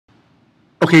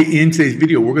Okay, in today's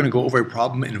video, we're going to go over a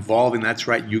problem involving, that's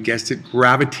right, you guessed it,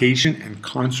 gravitation and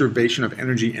conservation of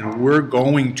energy, and we're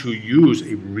going to use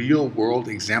a real-world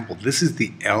example. This is the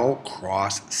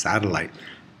LCROSS satellite.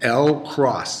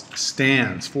 LCROSS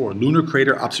stands for Lunar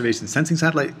Crater Observation Sensing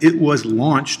Satellite. It was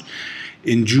launched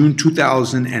in June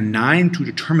 2009 to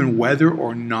determine whether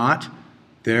or not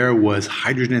there was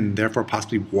hydrogen and therefore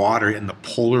possibly water in the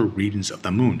polar regions of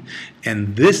the moon.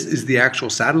 And this is the actual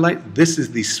satellite. This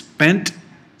is the spent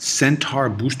Centaur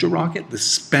booster rocket. The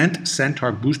spent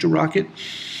Centaur booster rocket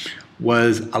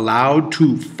was allowed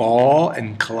to fall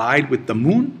and collide with the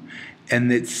moon,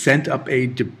 and it sent up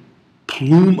a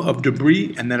plume of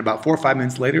debris, and then about 4 or 5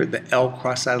 minutes later, the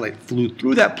LCROSS satellite flew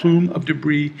through that plume of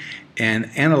debris and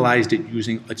analyzed it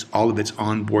using all of its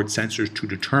onboard sensors to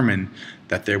determine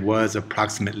that there was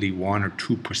approximately 1 or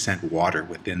 2% water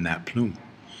within that plume.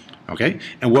 Okay?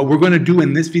 And what we're going to do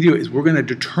in this video is we're going to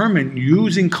determine,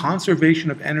 using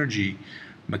conservation of energy,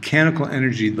 mechanical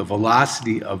energy, the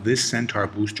velocity of this Centaur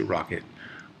booster rocket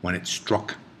when it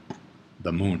struck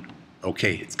the moon.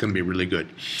 Okay, it's going to be really good.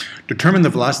 Determine the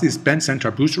velocity of the spent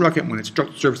Centaur booster rocket when it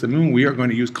struck the surface of the moon. We are going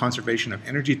to use conservation of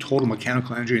energy, total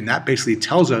mechanical energy, and that basically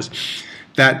tells us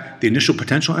that the initial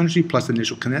potential energy plus the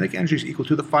initial kinetic energy is equal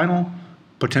to the final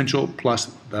potential plus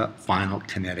the final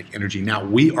kinetic energy. Now,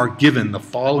 we are given the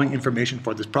following information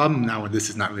for this problem. Now,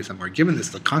 this is not really something we're given. This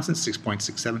is the constant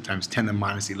 6.67 times 10 to the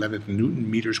minus 11th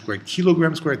Newton meter squared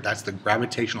kilogram squared. That's the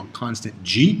gravitational constant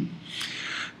G.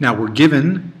 Now,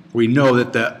 we know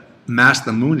that the mass of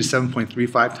the moon is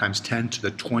 7.35 times 10 to the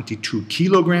 22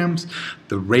 kilograms.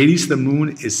 The radius of the moon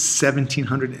is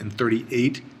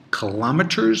 1,738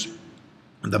 kilometers.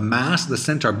 The mass of the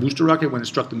Centaur booster rocket when it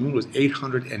struck the moon was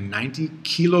 890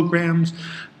 kilograms.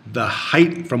 The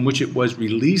height from which it was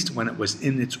released when it was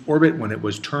in its orbit, when it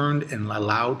was turned and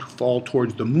allowed to fall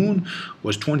towards the moon,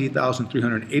 was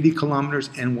 20,380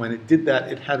 kilometers. And when it did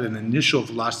that, it had an initial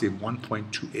velocity of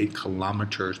 1.28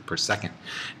 kilometers per second.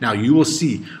 Now, you will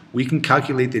see we can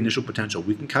calculate the initial potential.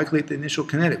 We can calculate the initial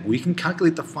kinetic. We can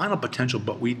calculate the final potential,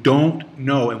 but we don't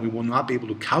know, and we will not be able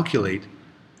to calculate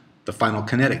the final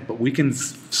kinetic. But we can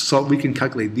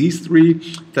calculate these three,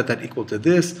 set that equal to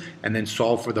this, and then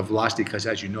solve for the velocity, because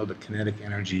as you know, the kinetic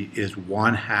energy is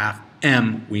 1/2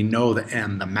 m. We know the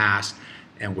m, the mass,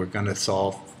 and we're going to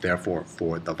solve therefore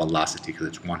for the velocity because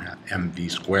it's 1/2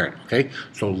 mv squared. Okay,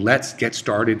 so let's get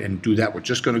started and do that. We're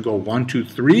just going to go 1, 2,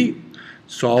 3,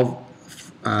 solve,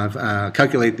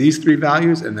 calculate these three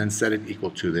values, and then set it equal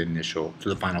to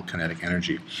the final kinetic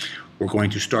energy. We're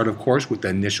going to start, of course, with the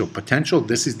initial potential.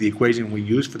 This is the equation we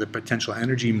use for the potential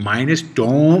energy minus,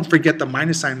 don't forget the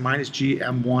minus sign, minus G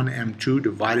m1 m2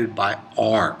 divided by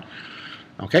R.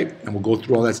 Okay, and we'll go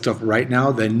through all that stuff right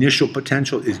now. The initial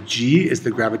potential is G, is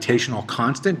the gravitational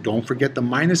constant. Don't forget the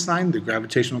minus sign. The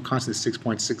gravitational constant is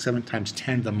 6.67 times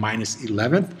 10 to the minus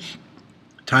 11th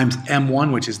times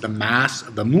m1, which is the mass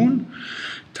of the moon,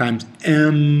 times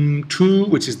m2,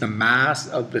 which is the mass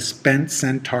of the spent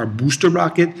Centaur booster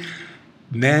rocket.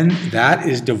 Then that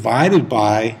is divided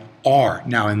by R.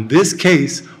 Now, in this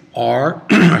case, R,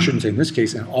 I shouldn't say in this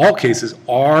case, in all cases,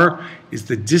 R is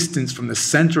the distance from the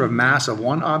center of mass of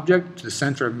one object to the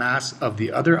center of mass of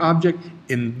the other object.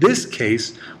 In this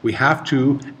case, we have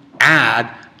to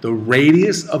add the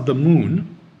radius of the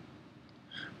moon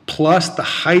plus the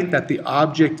height that the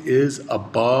object is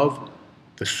above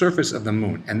the surface of the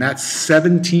moon. And that's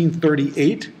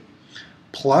 1738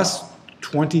 plus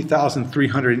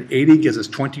 20,380 gives us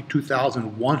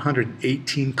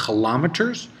 22,118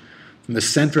 kilometers from the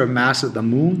center of mass of the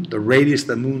moon, the radius of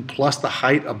the moon plus the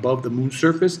height above the moon's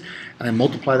surface, and I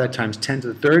multiply that times 10 to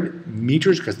the third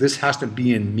meters, because this has to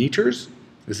be in meters.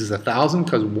 This is 1,000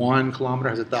 because 1 kilometer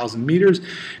has 1,000 meters,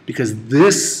 because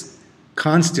this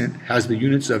constant has the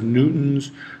units of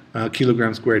newtons,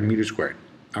 kilogram squared, meter squared.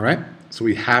 All right, so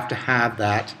we have to have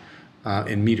that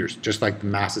in meters, just like the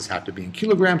masses have to be in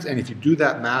kilograms. And if you do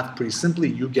that math pretty simply,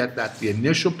 you get that the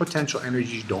initial potential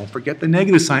energy, don't forget the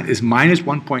negative sign, is minus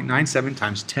 1.97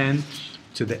 times 10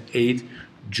 to the 8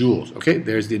 joules. Okay,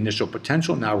 there's the initial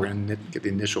potential. Now we're going to get the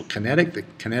initial kinetic. The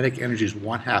kinetic energy is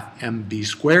 1/2 mv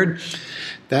squared.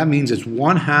 That means it's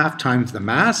 1/2 times the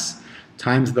mass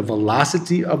times the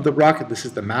velocity of the rocket. This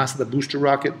is the mass of the booster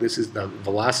rocket. This is the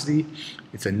velocity,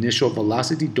 its initial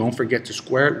velocity. Don't forget to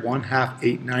square it. 1/2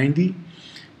 890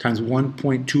 times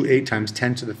 1.28 times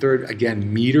 10 to the third.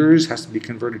 Again, meters has to be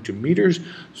converted to meters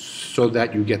so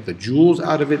that you get the joules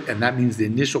out of it. And that means the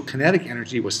initial kinetic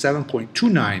energy was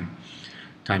 7.29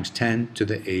 times 10 to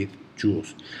the 8th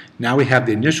joules. Now we have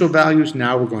the initial values.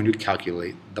 Now we're going to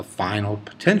calculate the final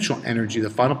potential energy. The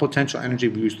final potential energy,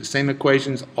 we use the same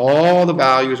equations. All the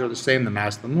values are the same. The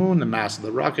mass of the moon, the mass of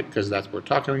the rocket, because that's what we're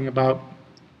talking about,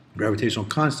 gravitational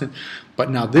constant.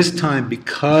 But now this time,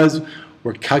 because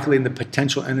we're calculating the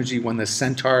potential energy when the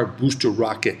Centaur booster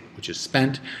rocket, which is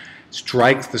spent,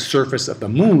 strikes the surface of the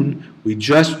moon, we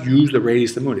just use the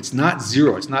radius of the moon. It's not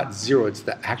zero. It's not zero. It's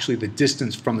actually the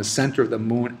distance from the center of the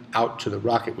moon out to the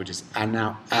rocket, which is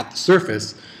now at the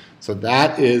surface. So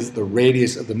that is the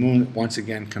radius of the moon, once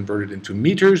again converted into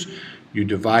meters. You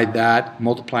divide that,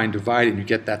 multiply and divide, and you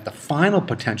get that the final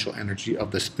potential energy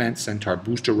of the spent Centaur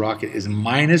booster rocket is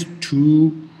minus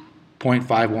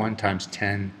 2.51 times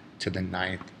 10 to the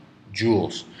 9th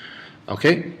joules.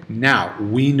 Okay, now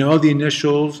we know the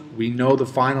initials, we know the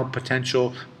final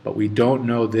potential, but we don't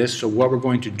know this. So what we're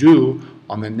going to do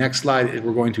on the next slide is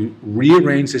we're going to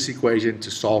rearrange this equation to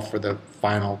solve for the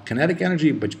final kinetic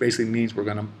energy, which basically means we're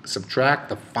going to subtract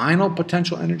the final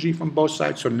potential energy from both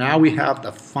sides. So now we have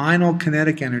the final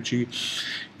kinetic energy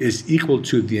is equal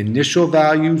to the initial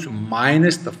values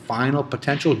minus the final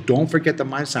potential. Don't forget the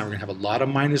minus sign. We're going to have a lot of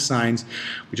minus signs.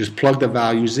 We just plug the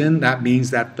values in. That means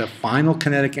that the final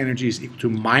kinetic energy is equal to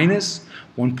minus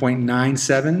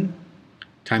 1.97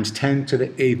 times 10 to the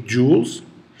 8th joules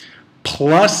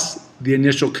plus the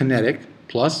initial kinetic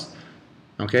plus,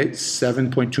 okay,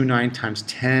 7.29 times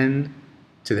 10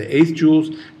 to the 8th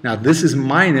joules. Now this is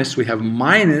minus. We have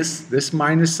minus. This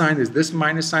minus sign is this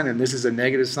minus sign, and this is a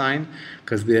negative sign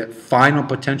because the final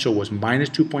potential was minus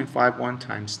 2.51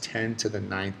 times 10 to the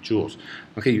 9th joules.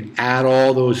 Okay, you add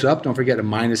all those up. Don't forget a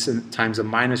minus times a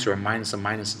minus, or a minus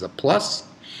is a plus.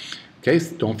 Okay,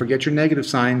 so don't forget your negative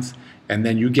signs. And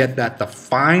then you get that the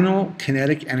final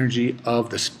kinetic energy of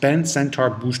the spent Centaur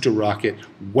booster rocket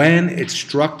when it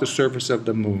struck the surface of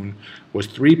the moon was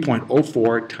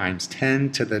 3.04 times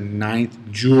 10 to the 9th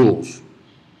joules.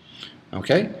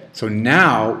 Okay, so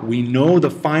now we know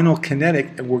the final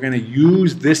kinetic, and we're going to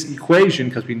use this equation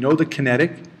because we know the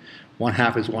kinetic.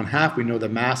 1/2 is 1/2. We know the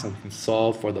mass, and we can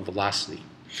solve for the velocity.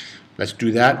 Let's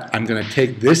do that. I'm going to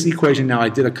take this equation. Now I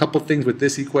did a couple things with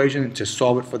this equation to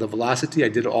solve it for the velocity. I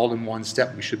did it all in one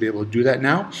step. We should be able to do that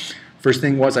now. First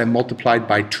thing was I multiplied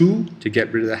by 2 to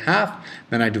get rid of the half.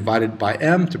 Then I divided by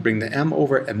m to bring the m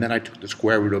over. And then I took the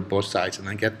square root of both sides. And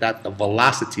I get that the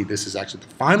velocity, this is actually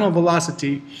the final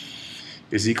velocity,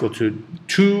 is equal to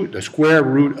 2, the square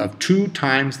root of 2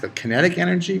 times the kinetic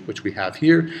energy, which we have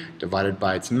here, divided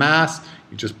by its mass.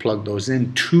 You just plug those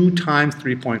in. 2 times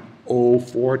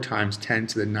 3.04 times 10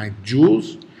 to the 9th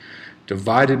joules,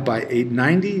 divided by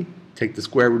 890. Take the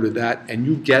square root of that, and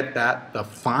you get that the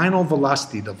final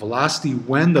velocity, the velocity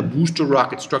when the booster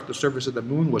rocket struck the surface of the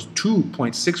moon, was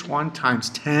 2.61 times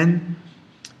 10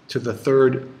 to the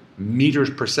 3rd meters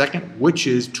per second, which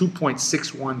is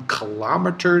 2.61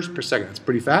 kilometers per second. That's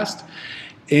pretty fast.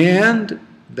 And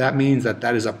that means that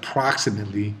that is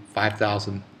approximately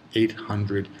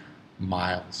 5,800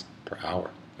 miles per hour.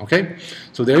 Okay,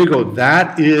 so there you go.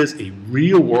 That is a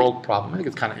real-world problem. I think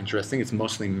it's kind of interesting. It's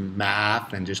mostly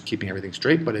math and just keeping everything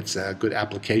straight, but it's a good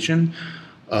application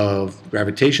of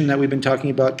gravitation that we've been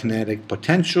talking about, kinetic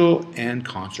potential, and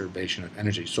conservation of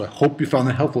energy. So I hope you found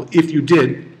that helpful. If you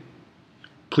did,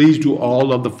 please do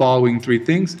all of the following 3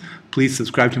 things. Please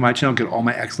subscribe to my channel, get all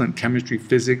my excellent chemistry,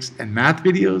 physics, and math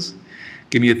videos.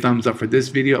 Give me a thumbs up for this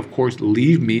video. Of course,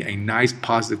 leave me a nice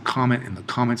positive comment in the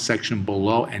comment section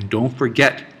below. And don't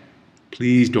forget,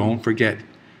 please don't forget,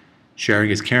 sharing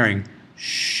is caring.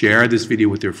 Share this video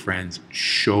with your friends.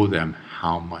 Show them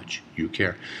how much you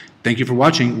care. Thank you for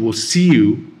watching. We'll see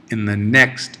you in the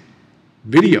next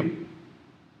video.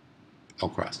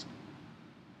 LCROSS.